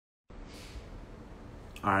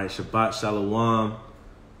All right, Shabbat Shalom.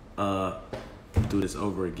 Do this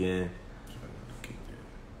over again.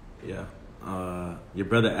 Yeah. Your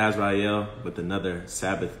brother Azrael with another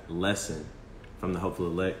Sabbath lesson from the Hopeful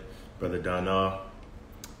Elect. Brother Donna.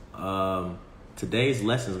 Today's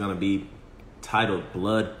lesson is going to be titled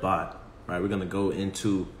Blood Bought. Right, we're going to go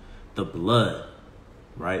into the blood.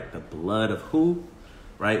 Right, the blood of who?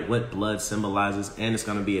 Right, what blood symbolizes, and it's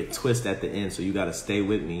going to be a twist at the end. So you got to stay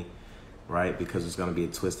with me, right, because it's going to be a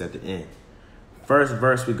twist at the end. First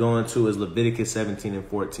verse we go into is Leviticus 17 and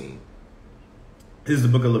 14. This is the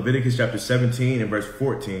book of Leviticus chapter 17 and verse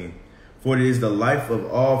 14. For it is the life of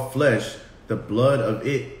all flesh, the blood of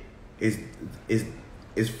it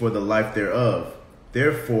is for the life thereof.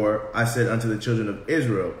 Therefore I said unto the children of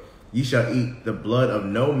Israel, ye shall eat the blood of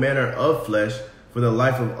no manner of flesh, for the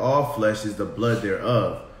life of all flesh is the blood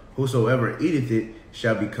thereof. Whosoever eateth it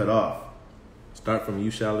shall be cut off. Start from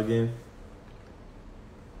you shall again.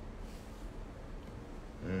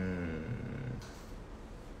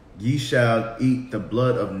 Ye shall eat the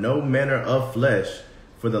blood of no manner of flesh,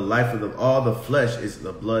 for the life of all the flesh is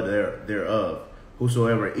the blood thereof.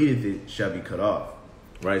 Whosoever eateth it shall be cut off.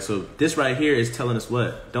 Right, so this right here is telling us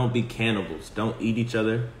what? Don't be cannibals. Don't eat each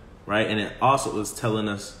other, right? And it also is telling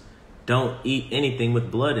us don't eat anything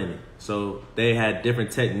with blood in it. So they had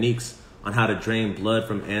different techniques on how to drain blood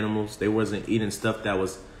from animals. They wasn't eating stuff that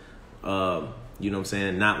was, you know what I'm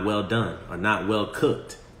saying, not well done or not well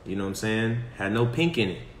cooked. You know what I'm saying? Had no pink in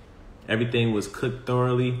it. Everything was cooked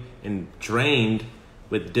thoroughly and drained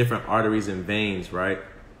with different arteries and veins, right?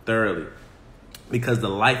 Thoroughly. Because the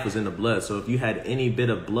life was in the blood. So if you had any bit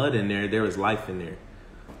of blood in there, there was life in there.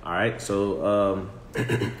 All right. So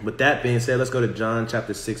with that being said, let's go to John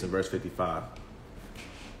chapter 6 and verse 55.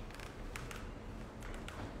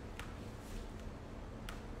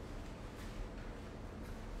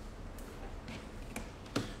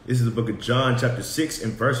 This is the book of John chapter 6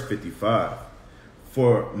 and verse 55.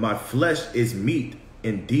 For my flesh is meat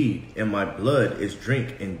indeed, and my blood is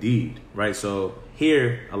drink indeed. Right. So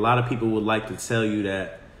here, a lot of people would like to tell you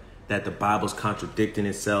that the Bible's contradicting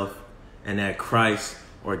itself and that Christ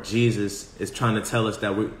or Jesus is trying to tell us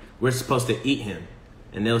that we're supposed to eat him.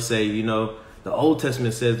 And they'll say, you know, the Old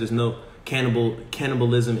Testament says there's no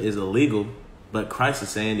cannibalism is illegal, but Christ is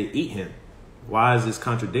saying to eat him. Why is this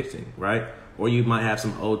contradicting, right? Or you might have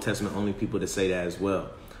some Old Testament only people that say that as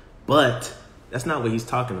well. But that's not what he's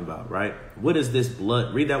talking about, right? What is this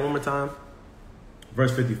blood? Read that one more time.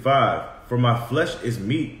 Verse 55, for my flesh is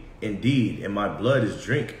meat indeed, and my blood is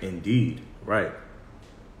drink indeed. Right.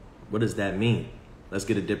 What does that mean? Let's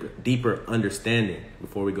get a deeper understanding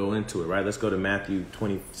before we go into it, right? Let's go to Matthew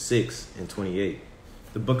 26 and 28.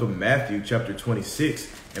 The book of Matthew chapter 26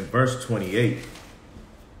 and verse 28.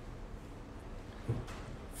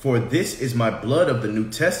 For this is my blood of the New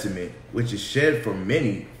Testament, which is shed for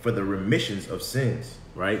many for the remissions of sins.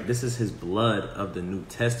 Right? This is his blood of the New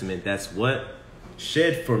Testament. That's what?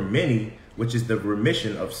 Shed for many, which is the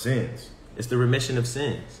remission of sins. It's the remission of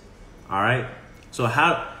sins. All right? So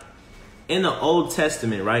how, in the Old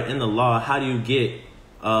Testament, right, in the law, how do you get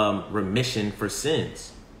remission for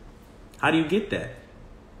sins? How do you get that?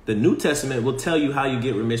 The New Testament will tell you how you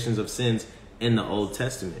get remissions of sins in the Old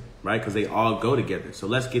Testament, right? Because they all go together. So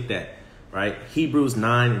let's get that, right? Hebrews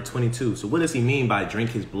 9 and 22. So what does he mean by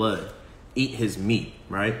drink his blood, eat his meat,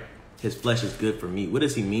 right? His flesh is good for meat. What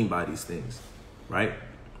does he mean by these things, right?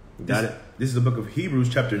 You got it? This is the book of Hebrews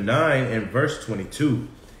chapter 9 and verse 22.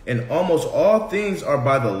 And almost all things are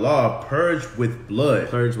by the law purged with blood.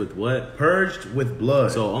 Purged with what? Purged with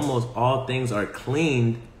blood. So almost all things are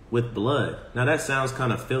cleaned with blood. Now that sounds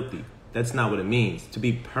kind of filthy. That's not what it means. To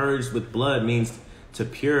be purged with blood means to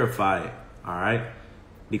purify it. All right.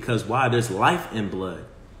 Because why? There's life in blood.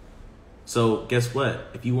 So guess what?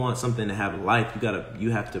 If you want something to have life,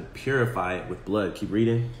 you have to purify it with blood. Keep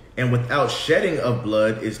reading. And without shedding of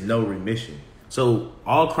blood is no remission. So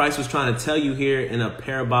all Christ was trying to tell you here in a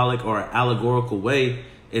parabolic or allegorical way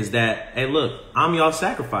is that, hey, look, I'm y'all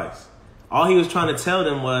sacrifice. All he was trying to tell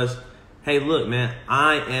them was, hey, look, man,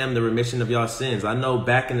 I am the remission of y'all sins. I know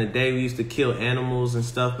back in the day we used to kill animals and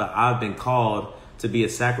stuff, but I've been called to be a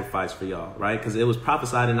sacrifice for y'all, right? Because it was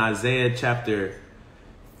prophesied in Isaiah chapter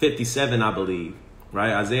 57, I believe,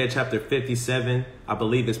 right? Isaiah chapter 57, I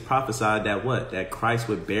believe it's prophesied that what? That Christ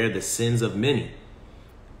would bear the sins of many,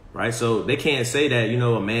 right? So they can't say that, you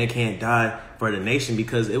know, a man can't die for the nation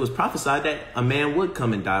because it was prophesied that a man would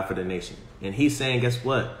come and die for the nation. And he's saying, guess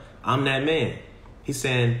what? I'm that man. He's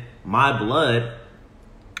saying, my blood,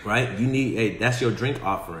 right? You need that's your drink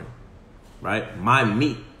offering, right? My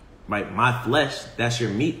meat, right? My flesh, that's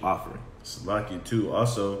your meat offering. Salaki too.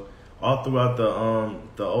 Also, all throughout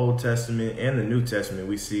the Old Testament and the New Testament,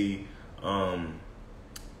 we see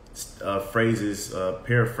phrases,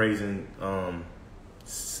 paraphrasing,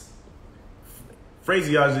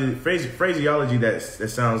 phraseology that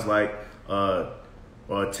sounds like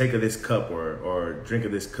take of this cup or drink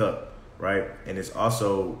of this cup, right? And it's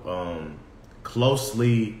also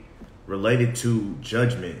closely related to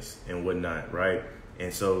judgments and whatnot, right?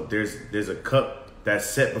 And so there's a cup that's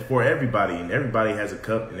set before everybody, and everybody has a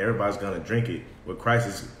cup, and everybody's gonna drink it. What Christ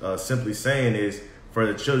is simply saying is, for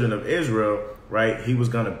the children of Israel, right? He was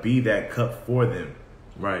gonna be that cup for them,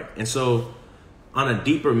 right? And so, on a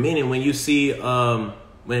deeper meaning, when you see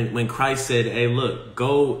when Christ said, "Hey, look,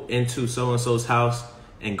 go into so and so's house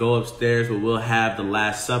and go upstairs, where we'll have the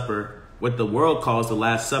Last Supper," what the world calls the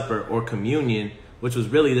Last Supper or communion, which was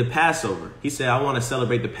really the Passover. He said, "I want to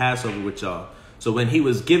celebrate the Passover with y'all." So when he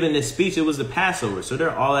was giving this speech, it was the Passover. So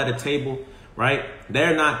they're all at a table, right?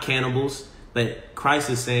 They're not cannibals, but Christ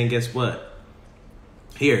is saying, guess what?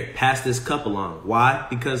 Here, pass this cup along. Why?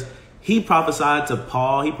 Because he prophesied to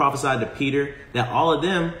Paul, he prophesied to Peter that all of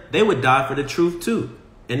them, they would die for the truth too.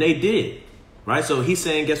 And they did, right? So he's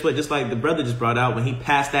saying, guess what? Just like the brother just brought out, when he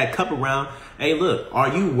passed that cup around, hey, look,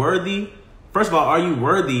 are you worthy? First of all, are you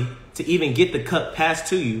worthy to even get the cup passed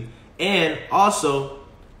to you? And also,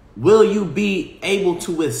 will you be able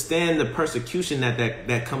to withstand the persecution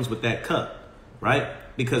that comes with that cup, right?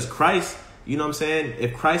 Because Christ, you know what I'm saying?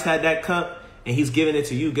 If Christ had that cup and he's giving it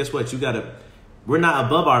to you, guess what? We're not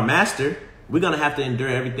above our master. We're going to have to endure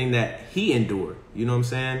everything that he endured. You know what I'm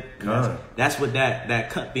saying? That's what that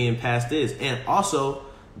cup being passed is. And also,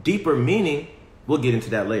 deeper meaning, we'll get into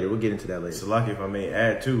that later. So, like, if I may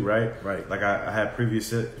add too, right? Right. Like I had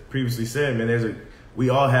previously said, man, we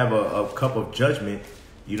all have a cup of judgment,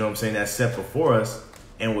 you know what I'm saying, that's set before us.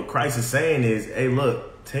 And what Christ is saying is, hey,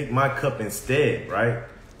 look, take my cup instead, right?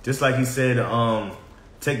 Just like he said,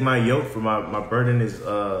 take my yoke, for my burden is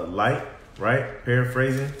light, right?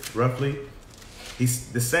 Paraphrasing roughly.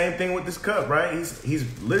 He's the same thing with this cup, right? He's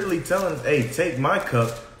literally telling us, hey, take my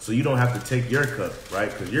cup so you don't have to take your cup, right?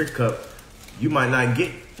 Because your cup, you might not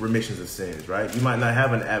get remissions of sins, right? You might not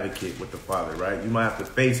have an advocate with the Father, right? You might have to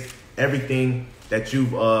face everything that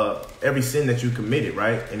every sin that you committed,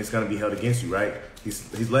 right? And it's going to be held against you, right?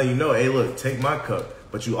 He's letting you know, hey, look, take my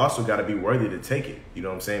cup, but you also got to be worthy to take it. You know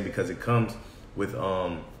what I'm saying? Because it comes with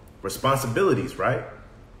responsibilities, right?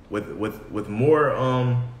 With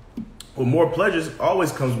more pleasures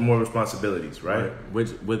always comes with more responsibilities, right?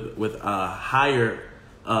 With a higher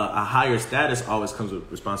status always comes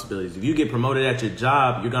with responsibilities. If you get promoted at your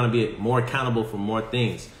job, you're going to be more accountable for more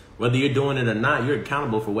things. Whether you're doing it or not, you're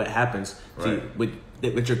accountable for what happens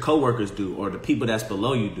with your coworkers do, or the people that's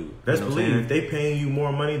below you do. Best believe if they paying you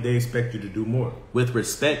more money, they expect you to do more. With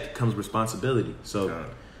respect comes responsibility. So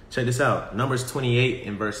check this out. Numbers 28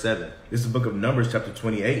 and verse 7. This is the book of Numbers, chapter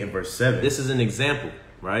 28 and verse 7. This is an example,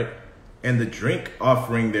 right? And the drink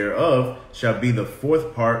offering thereof shall be the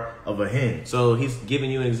fourth part of a hin. So he's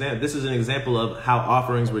giving you an example. This is an example of how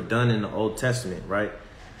offerings were done in the Old Testament, right?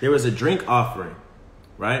 There was a drink offering,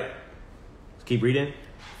 right? Let's keep reading.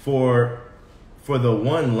 For the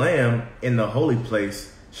one lamb in the holy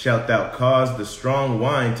place shalt thou cause the strong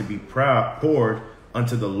wine to be poured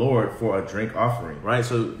unto the Lord for a drink offering. Right.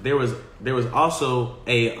 So there was also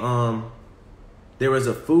a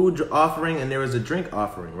food offering and there was a drink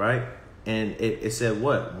offering, right? And it said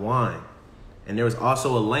what? Wine. And there was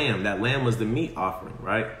also a lamb. That lamb was the meat offering,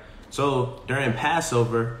 right? So during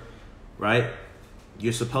Passover, right,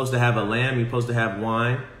 you're supposed to have a lamb, you're supposed to have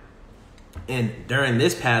wine. And during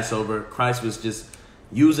this Passover, Christ was just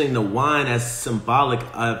using the wine as symbolic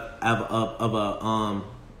of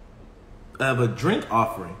a drink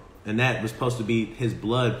offering. And that was supposed to be his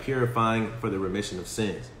blood purifying for the remission of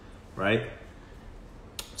sins, right?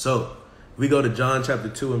 So we go to John chapter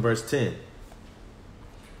 2 and verse 10,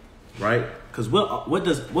 right? Because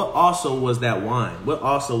what also was that wine? What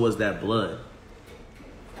also was that blood?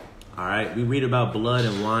 All right, we read about blood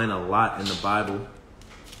and wine a lot in the Bible.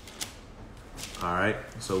 All right,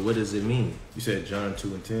 so what does it mean? You said John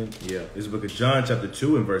 2 and 10? Yeah. This is the book of John chapter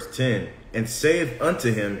 2 and verse 10. And saith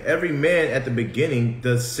unto him, every man at the beginning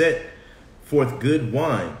does set forth good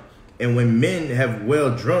wine. And when men have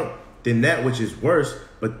well drunk, then that which is worse,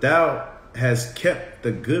 but thou hast kept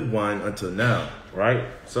the good wine until now. Right?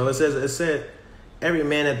 So it said, every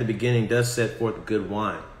man at the beginning does set forth good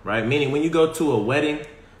wine, right? Meaning when you go to a wedding,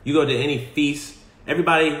 you go to any feast,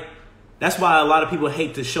 everybody, that's why a lot of people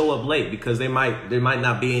hate to show up late, because there might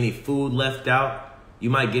not be any food left out. You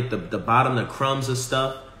might get the bottom, the crumbs of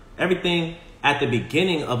stuff. Everything at the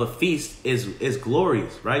beginning of a feast is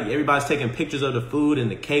glorious, right? Everybody's taking pictures of the food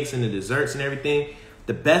and the cakes and the desserts and everything.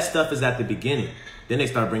 The best stuff is at the beginning. Then they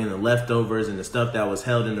start bringing the leftovers and the stuff that was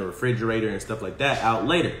held in the refrigerator and stuff like that out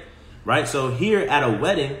later, right? So here at a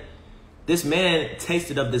wedding, this man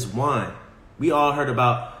tasted of this wine. We all heard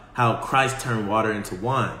about how Christ turned water into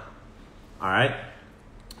wine, all right?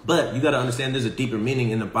 But you got to understand there's a deeper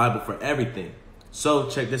meaning in the Bible for everything. So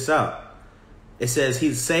check this out. It says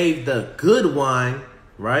he saved the good wine,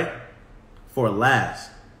 right, for last,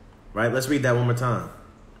 right? Let's read that one more time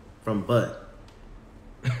from Bud.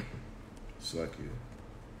 It's like you.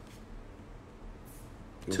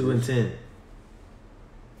 2 and 10.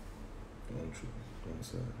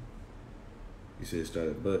 You said it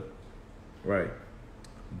started, but right.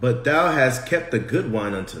 But thou hast kept the good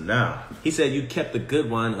wine until now. He said you kept the good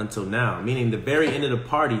wine until now, meaning the very end of the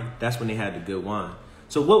party, that's when they had the good wine.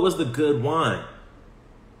 So what was the good wine,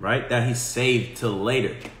 right, that he saved till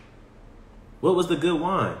later? What was the good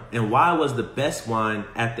wine? And why was the best wine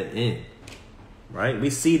at the end, right? We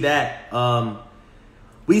see that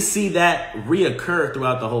reoccur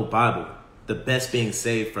throughout the whole Bible. The best being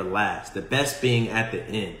saved for last, the best being at the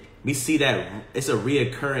end. We see that it's a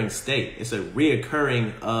reoccurring state. It's a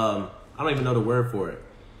reoccurring, I don't even know the word for it,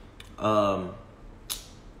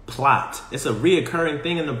 plot. It's a reoccurring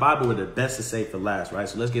thing in the Bible where the best is saved for last, right?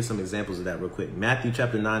 So let's get some examples of that real quick. Matthew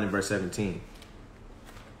chapter 9 and verse 17.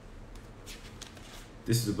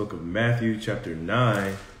 This is the book of Matthew chapter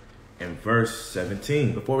 9 and verse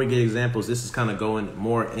 17. Before we get examples, this is kind of going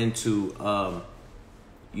more into,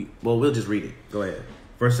 we'll just read it. Go ahead.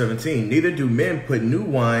 Verse 17, neither do men put new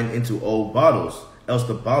wine into old bottles, else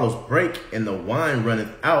the bottles break, and the wine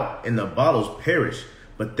runneth out, and the bottles perish.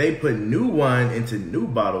 But they put new wine into new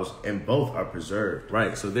bottles, and both are preserved.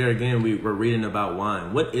 Right, so there again, we're reading about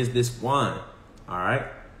wine. What is this wine? All right.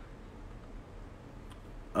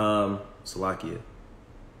 Salakia.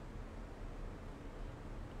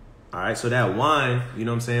 All right, so that wine, you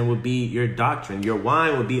know what I'm saying, would be your doctrine. Your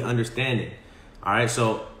wine would be understanding. All right,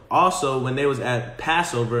 so also, when they was at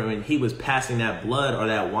Passover and he was passing that blood or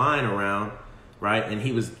that wine around, right, and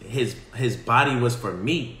his body was for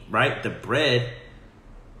meat, right? The bread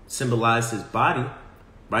symbolized his body,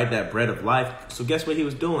 right? That bread of life. So guess what he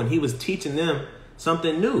was doing? He was teaching them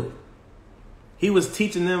something new. He was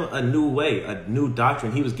teaching them a new way, a new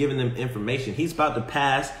doctrine. He was giving them information. He's about to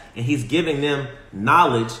pass, and he's giving them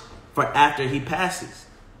knowledge for after he passes,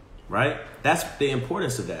 right? That's the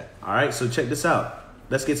importance of that. All right, so check this out.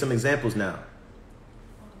 Let's get some examples now.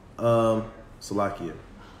 Salakia.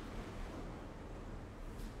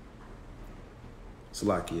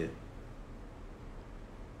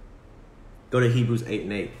 Go to Hebrews 8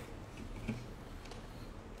 and 8.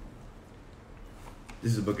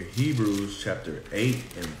 This is the book of Hebrews chapter 8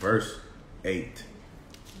 and verse 8.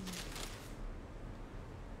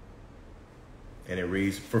 And it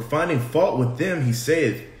reads, for finding fault with them, he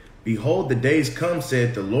saith, behold, the days come,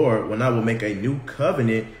 saith the Lord, when I will make a new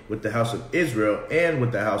covenant with the house of Israel and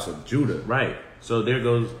with the house of Judah. Right. So there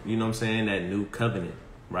goes, you know what I'm saying, that new covenant,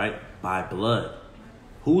 right? By blood.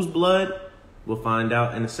 Whose blood? We'll find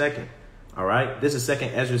out in a second. All right. This is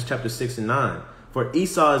 2nd Ezra chapter 6 and 9. For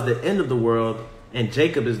Esau is the end of the world, and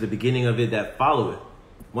Jacob is the beginning of it that followeth.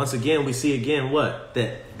 Once again, we see again what?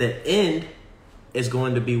 That the end is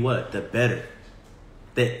going to be what? The better.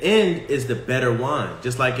 The end is the better wine,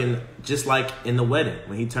 just like in the wedding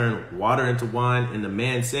when he turned water into wine and the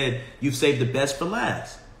man said, you've saved the best for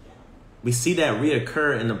last. We see that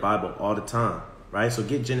reoccur in the Bible all the time, right? So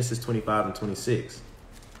get Genesis 25 and 26.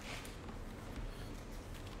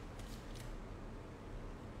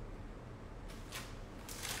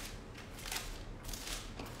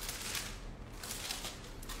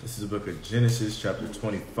 This is the book of Genesis chapter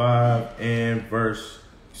 25 and verse,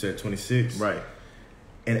 you said 26? Right.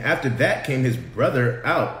 And after that came his brother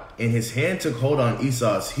out, and his hand took hold on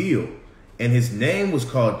Esau's heel, and his name was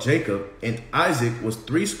called Jacob, and Isaac was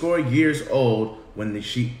 80 years old when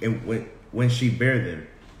she bare them.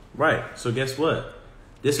 Right. So guess what?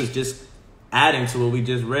 This is just adding to what we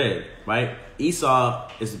just read, right?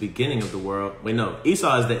 Esau is the beginning of the world. Wait, no.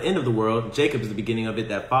 Esau is the end of the world. Jacob is the beginning of it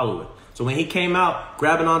that followeth. So when he came out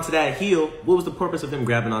grabbing onto that heel, what was the purpose of him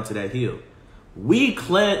grabbing onto that heel? We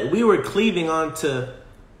were cleaving onto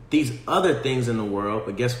these other things in the world,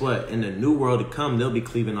 but guess what? In the new world to come, they'll be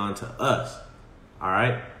cleaving on to us. All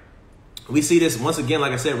right. We see this once again,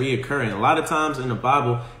 like I said, reoccurring. A lot of times in the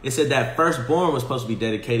Bible, it said that firstborn was supposed to be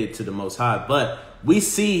dedicated to the Most High, but we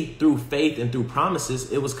see through faith and through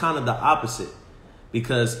promises, it was kind of the opposite,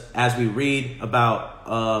 because as we read about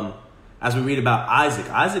Isaac,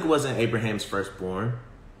 Isaac wasn't Abraham's firstborn,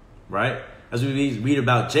 right? As we read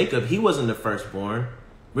about Jacob, he wasn't the firstborn.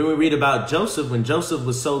 When we read about Joseph, when Joseph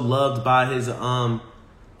was so loved by his Joseph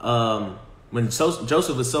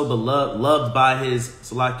was so loved by his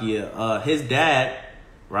Salakia, his dad,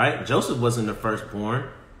 right? Joseph wasn't the firstborn,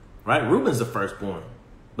 right? Reuben's the firstborn.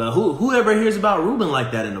 But whoever hears about Reuben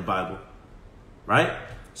like that in the Bible, right?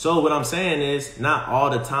 So what I'm saying is, not all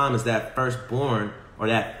the time is that firstborn or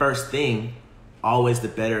that first thing always the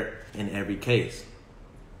better in every case.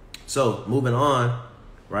 So moving on,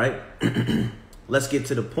 right? Let's get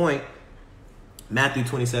to the point. Matthew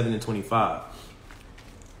 27 and 25.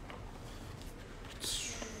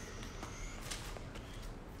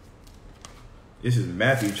 This is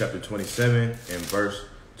Matthew chapter 27 and verse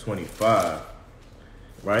 25,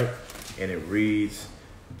 right? And it reads,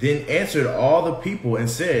 "Then answered all the people and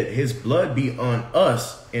said, his blood be on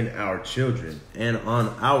us and our children." And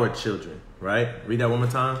on our children, right? Read that one more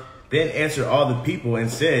time. Then answered all the people and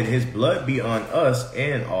said, his blood be on us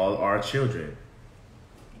and all our children.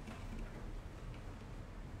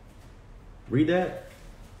 Read that.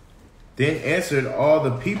 Then answered all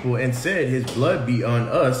the people and said, his blood be on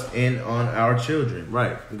us and on our children.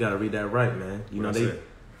 Right. You got to read that right, man. You What know, I said?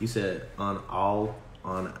 you said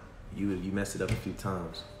you messed it up a few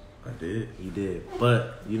times. I did. You did.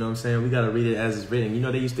 But, you know what I'm saying? We got to read it as it's written. You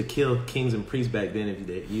know, they used to kill kings and priests back then, if you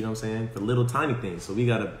did. You know what I'm saying? For little tiny things. So we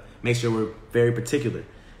got to make sure we're very particular.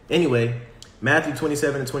 Anyway, Matthew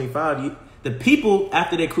 27 and 25, the people,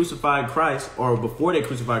 after they crucified Christ, or before they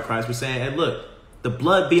crucified Christ, were saying, hey, look, the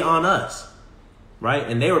blood be on us, right?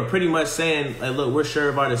 And they were pretty much saying, hey, look, we're sure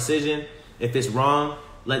of our decision. If it's wrong,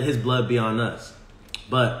 let his blood be on us.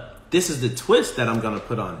 But this is the twist that I'm going to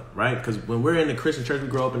put on it, right? Because when we're in the Christian church, we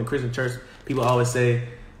grow up in the Christian church, people always say,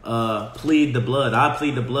 plead the blood. I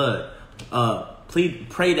plead the blood.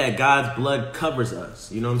 Pray that God's blood covers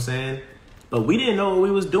us. You know what I'm saying? But we didn't know what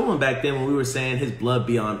we was doing back then when we were saying his blood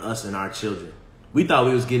be on us and our children. We thought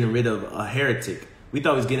we was getting rid of a heretic. We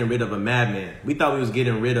thought we was getting rid of a madman. We thought we was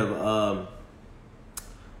getting rid of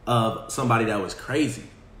somebody that was crazy.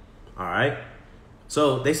 All right?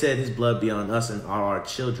 So they said his blood be on us and all our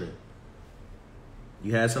children.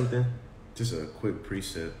 You had something? Just a quick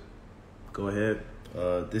precept. Go ahead.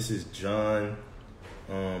 This is John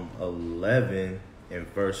 11 and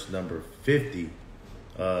verse number 50.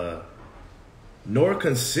 Nor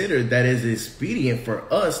consider that it is expedient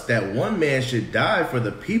for us that one man should die for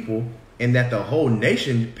the people, and that the whole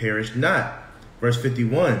nation perish not. Verse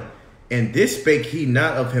 51. And this spake he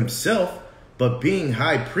not of himself, but being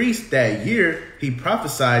high priest that year, he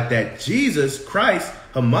prophesied that Jesus Christ,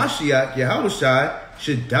 Hamashiach Yahushua,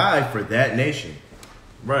 should die for that nation.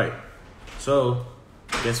 Right. So,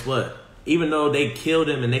 guess what? Even though they killed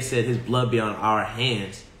him and they said his blood be on our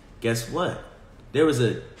hands, guess what? There was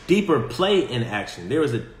a deeper play in action. There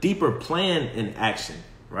was a deeper plan in action,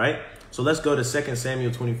 right? So let's go to 2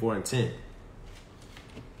 Samuel 24 and 10.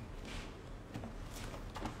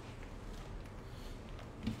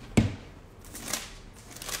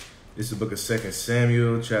 This is the book of 2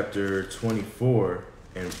 Samuel, chapter 24,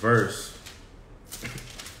 and verse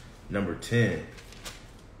number 10.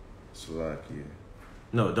 Salakia.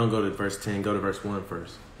 No, don't go to verse 10. Go to verse 1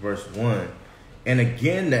 first. Verse 1. And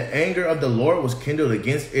again, the anger of the Lord was kindled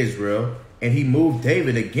against Israel, and he moved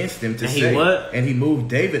David against them to say, what? And he moved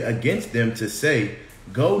David against them to say,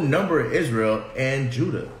 go number Israel and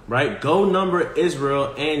Judah. Right? Go number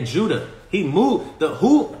Israel and Judah. He moved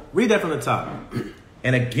who? Read that from the top.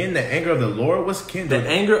 And again, the anger of the Lord was kindled. The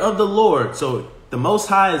anger of the Lord. So the Most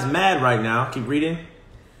High is mad right now. Keep reading.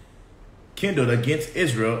 Kindled against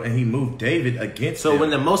Israel, and he moved David against them. So when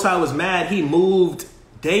the Most High was mad, he moved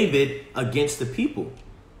David against the people.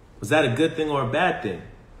 Was that a good thing or a bad thing?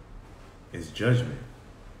 It's judgment.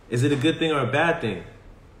 Is it a good thing or a bad thing?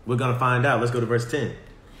 We're going to find out. Let's go to verse 10.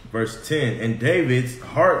 Verse 10. And David's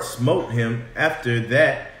heart smote him. After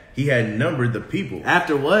that, he had numbered the people.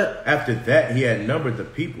 After what? After that, he had numbered the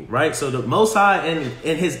people. Right? So the Most High,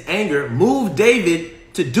 in his anger, moved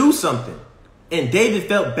David to do something. And David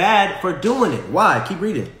felt bad for doing it. Why? Keep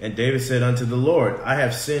reading. And David said unto the Lord, I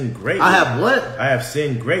have sinned greatly. I have what? I have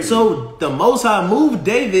sinned greatly. So the Most High moved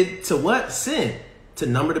David to what? Sin. To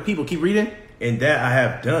number the people. Keep reading. And that I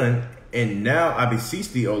have done. And now I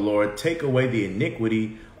beseech thee, O Lord, take away the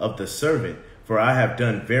iniquity of the servant, for I have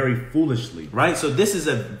done very foolishly. Right? So this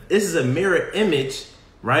is a mirror image,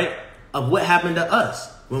 right, of what happened to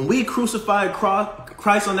us. When we crucified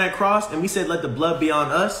Christ on that cross and we said, let the blood be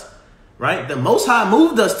on us, right? The Most High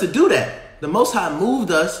moved us to do that. The Most High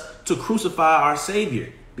moved us to crucify our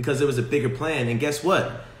Savior because there was a bigger plan. And guess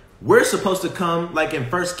what? We're supposed to come, like in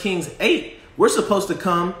 1 Kings 8, we're supposed to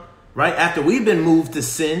come, right, after we've been moved to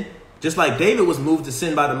sin, Just like David was moved to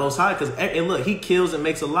sin by the Most High, because, and look, he kills and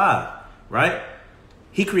makes alive, right?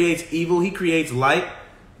 He creates evil, he creates light.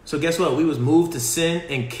 So guess what? We was moved to sin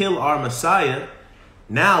and kill our Messiah.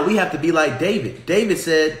 Now we have to be like David. David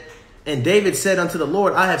said unto the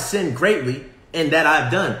Lord, I have sinned greatly, and that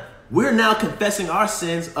I've done. We're now confessing our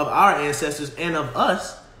sins of our ancestors and of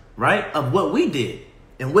us, right? Of what we did.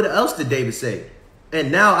 And what else did David say?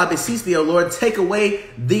 And now I beseech thee, O Lord, take away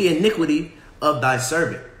the iniquity of thy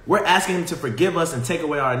servant. We're asking him to forgive us and take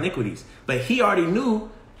away our iniquities. But he already knew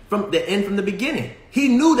from the beginning. He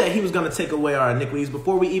knew that he was going to take away our iniquities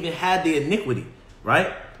before we even had the iniquity,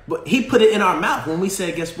 right? But he put it in our mouth when we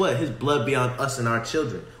said, guess what? His blood be on us and our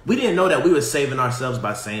children. We didn't know that we were saving ourselves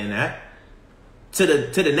by saying that. To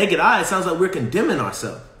the naked eye, it sounds like we're condemning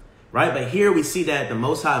ourselves, right? But here we see that the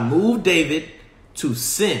Most High moved David to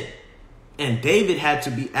sin. And David had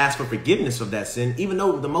to be asked for forgiveness of that sin, even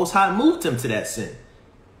though the Most High moved him to that sin,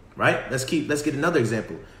 right? Let's get another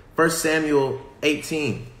example. 1 Samuel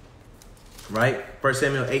 18, right? 1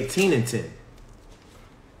 Samuel 18 and 10.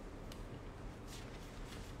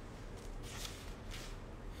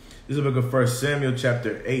 This is the book of 1 Samuel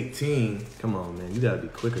chapter 18. Come on, man. You got to be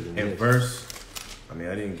quicker than this. And verse, I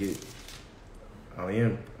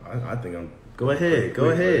think I'm. Go ahead. Go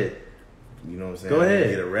ahead. You know what I'm saying? Go ahead.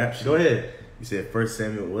 Get a rap sheet. Go ahead. You said 1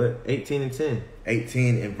 Samuel what? 18 and 10.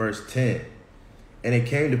 18 and verse 10. And it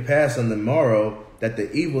came to pass on the morrow that the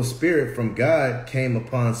evil spirit from God came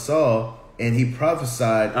upon Saul, and he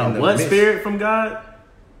prophesied in the what midst. Spirit from God?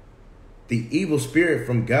 The evil spirit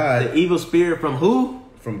from God. The evil spirit from who?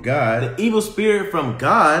 From God. The evil spirit from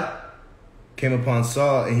God Came upon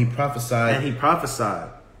Saul, and he prophesied. And he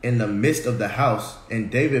prophesied. In the midst of the house.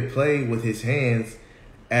 And David played with his hands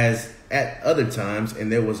as at other times,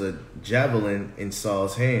 and there was a javelin in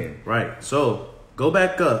Saul's hand. Right. So go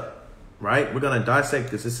back up. Right. We're going to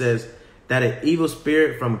dissect this. It says that an evil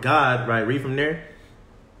spirit from God. Right. Read from there.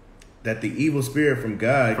 That the evil spirit from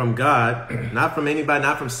God. From God. Not from anybody.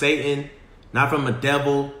 Not from Satan. Not from a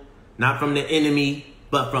devil. Not from the enemy.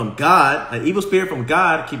 But from God. An evil spirit from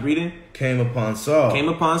God. Keep reading. Came upon Saul. Came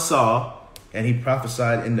upon Saul. And he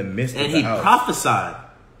prophesied in the midst of the house. And he prophesied.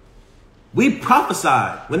 We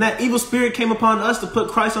prophesied. When that evil spirit came upon us to put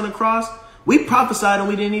Christ on the cross, we prophesied and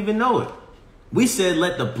we didn't even know it. We said,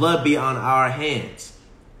 let the blood be on our hands.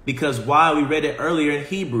 Because why? We read it earlier in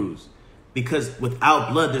Hebrews. Because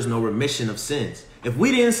without blood, there's no remission of sins. If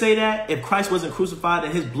we didn't say that, if Christ wasn't crucified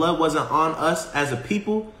and his blood wasn't on us as a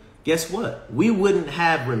people, guess what? We wouldn't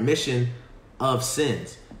have remission of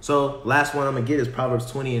sins. So last one I'm going to get is Proverbs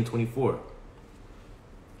 20 and 24.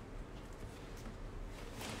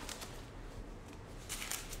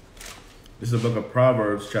 This is the book of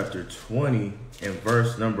Proverbs, chapter 20, and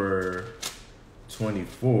verse number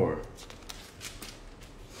 24.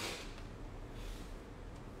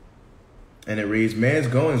 And it reads, man's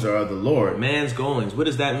goings are of the Lord. Man's goings. What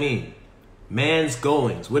does that mean? Man's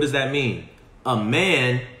goings. What does that mean? A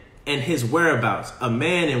man and his whereabouts. A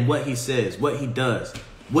man and what he says, what he does,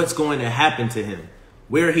 what's going to happen to him,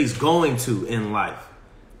 where he's going to in life.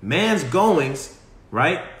 Man's goings,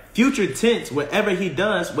 right? Future tense, whatever he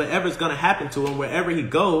does, whatever's going to happen to him, wherever he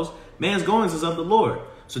goes, man's goings is of the Lord.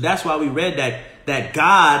 So that's why we read that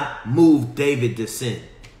God moved David to sin.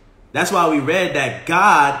 That's why we read that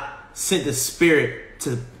God sent the spirit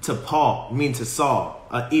to Saul,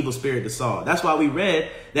 an evil spirit to Saul. That's why we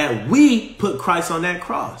read that we put Christ on that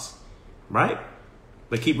cross, right?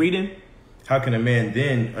 But keep reading. How can a man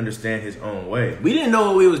then understand his own way? We didn't know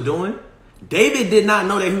what we was doing. David did not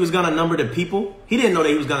know that he was going to number the people. He didn't know that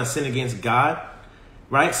he was going to sin against God,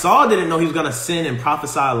 right? Saul didn't know he was going to sin and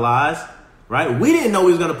prophesy lies, right? We didn't know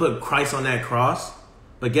he was going to put Christ on that cross.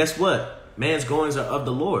 But guess what? Man's goings are of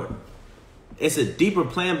the Lord. It's a deeper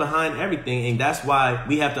plan behind everything. And that's why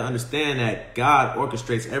we have to understand that God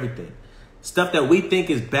orchestrates everything. Stuff that we think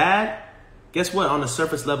is bad, guess what? On the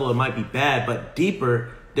surface level, it might be bad, but deeper,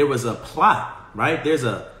 there was a plot, right? There's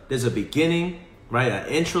a beginning, right? An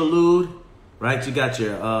interlude, right? You got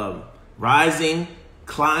your rising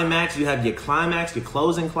climax. You have your climax, your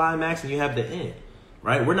closing climax, and you have the end,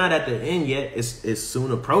 right? We're not at the end yet. It's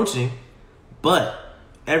soon approaching, but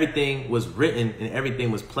everything was written and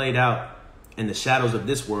everything was played out in the shadows of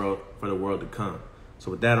this world for the world to come.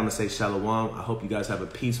 So with that, I'm going to say shalom. I hope you guys have a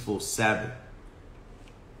peaceful Sabbath.